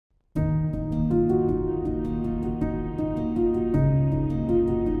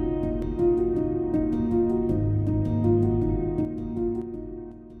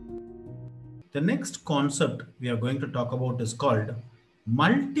The next concept we are going to talk about is called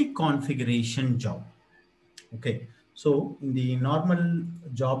multi-configuration job. Okay, so in the normal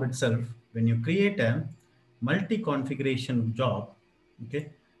job itself, when you create a multi-configuration job,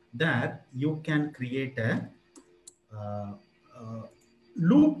 okay, there you can create a uh, uh,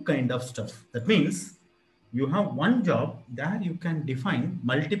 loop kind of stuff. That means you have one job there, you can define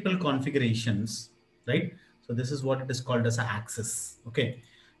multiple configurations, right? So this is what it is called as an access. Okay,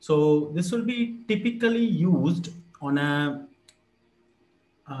 so this will be typically used on a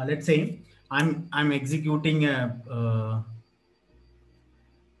let's say I'm executing a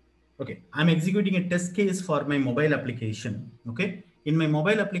okay, I'm executing a test case for my mobile application. Okay, in my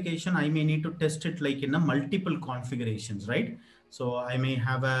mobile application, I may need to test it like in a multiple configurations, right? So I may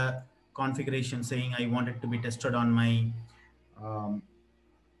have a configuration saying I want it to be tested on my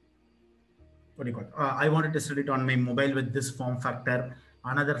what do you call it? I want to test it on my mobile with this form factor,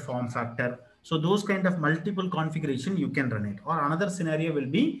 another form factor. So those kind of multiple configuration you can run it. Or another scenario will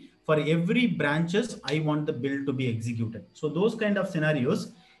be for every branches I want the build to be executed. So those kind of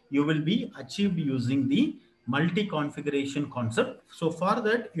scenarios you will be achieved using the multi-configuration concept. So for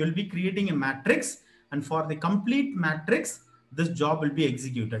that you will be creating a matrix, and for the complete matrix this job will be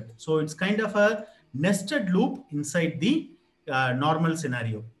executed. So it's kind of a nested loop inside the normal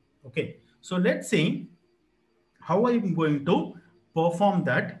scenario. Okay, so let's see how I'm going to perform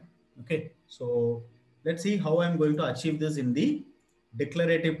that. Okay, so let's see how I'm going to achieve this in the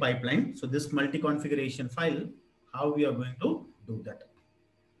declarative pipeline. So this multi-configuration file, how we are going to do that.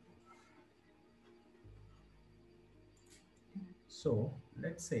 So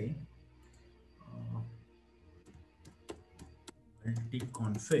let's say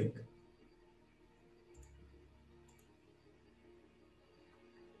multi-config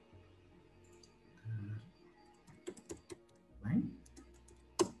line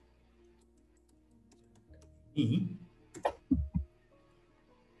E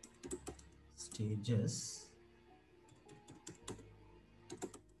stages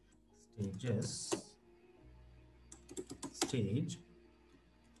stage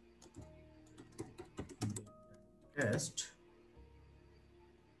test.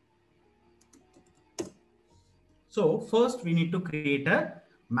 So first we need to create a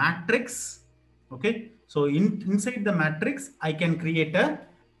matrix. Okay, so inside the matrix I can create a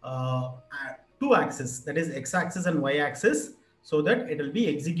two axis, that is x-axis and y-axis, so that it will be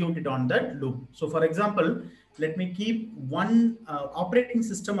executed on that loop. So for example, let me keep one operating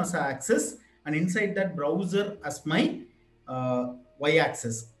system as an axis, and inside that browser as my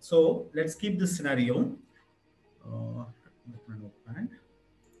y-axis. So let's keep this scenario. Let me open.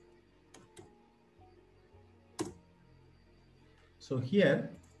 So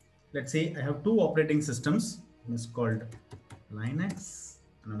here, let's say I have two operating systems. One is called Linux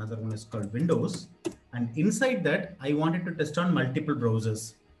and another one is called Windows. And inside that, I wanted to test on multiple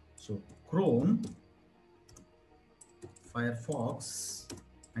browsers. So Chrome, Firefox,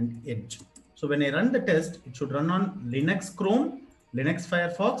 and Edge. So when I run the test, it should run on Linux Chrome, Linux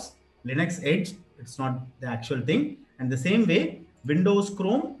Firefox, Linux Edge. It's not the actual thing. And the same way, Windows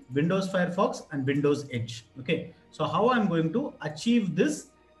Chrome, Windows Firefox, and Windows Edge. Okay. So how I'm going to achieve this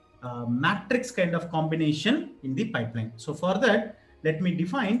matrix kind of combination in the pipeline. So for that, let me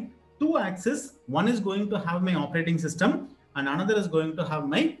define two axes. One is going to have my operating system and another is going to have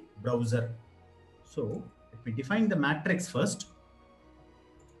my browser. So let me define the matrix first.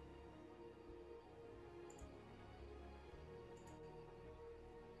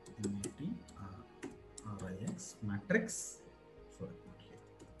 RIX matrix. Sorry, not here.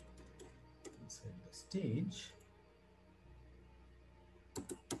 Inside the stage.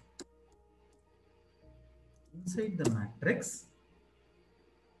 Inside the matrix,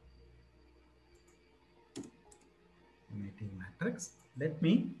 let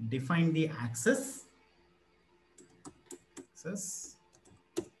me define the axis.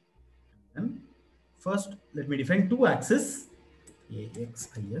 And first, let me define two axes,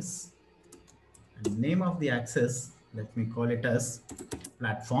 AXIS, and name of the axis, let me call it as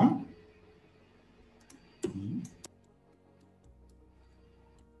platform.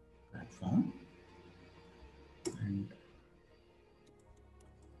 Platform. And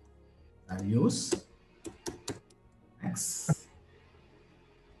values X,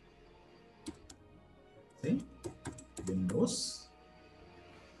 say Windows,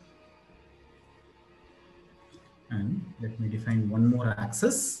 and let me define one more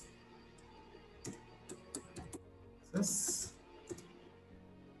axis.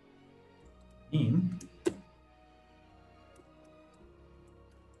 Name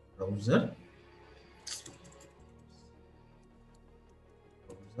browser,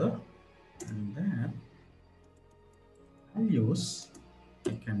 and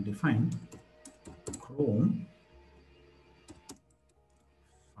I can define Chrome,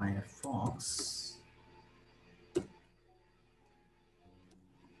 Firefox,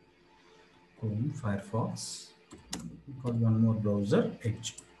 got one more browser,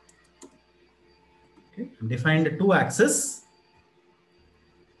 Edge. Okay, defined two axes.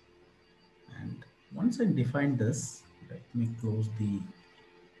 And once I define this, let me close the,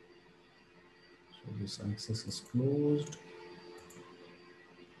 so this axis is closed.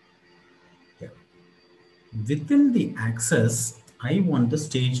 Yeah. Within the axis, I want the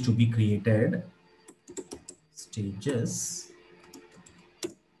stage to be created. Stages,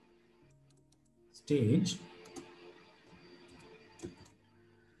 stage,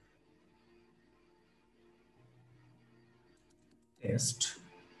 test,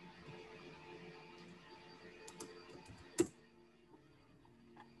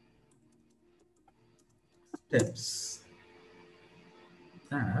 steps,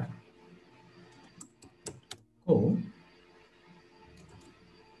 there, go,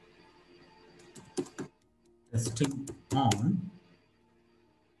 testing on,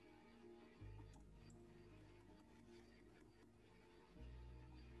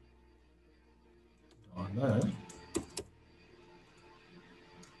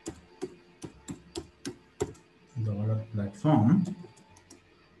 dollar platform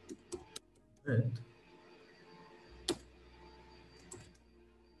with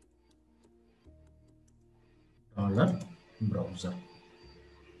dollar browser.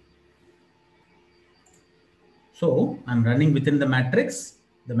 So I'm running within the matrix.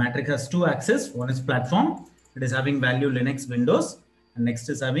 The matrix has two axes. One is platform. It is having value Linux, Windows, and next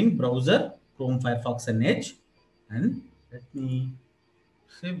is having browser, Chrome, Firefox, and Edge. And let me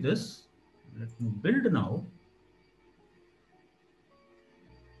save this. Let me build now.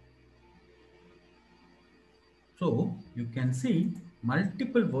 So you can see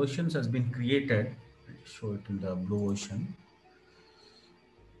multiple versions has been created. I'll show it in the blue version.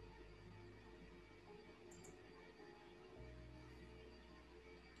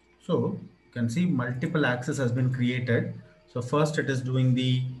 So you can see multiple access has been created. So first it is doing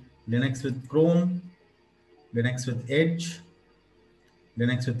the Linux with Chrome, Linux with Edge,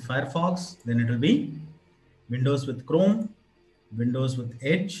 Linux with Firefox, then it will be Windows with Chrome, Windows with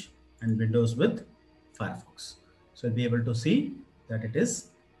Edge, and Windows with Firefox. So you'll be able to see that it is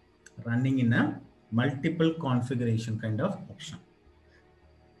running in a multiple configuration kind of option.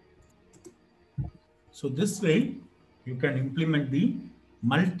 So this way you can implement the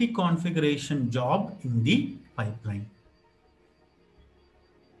multi-configuration job in the pipeline.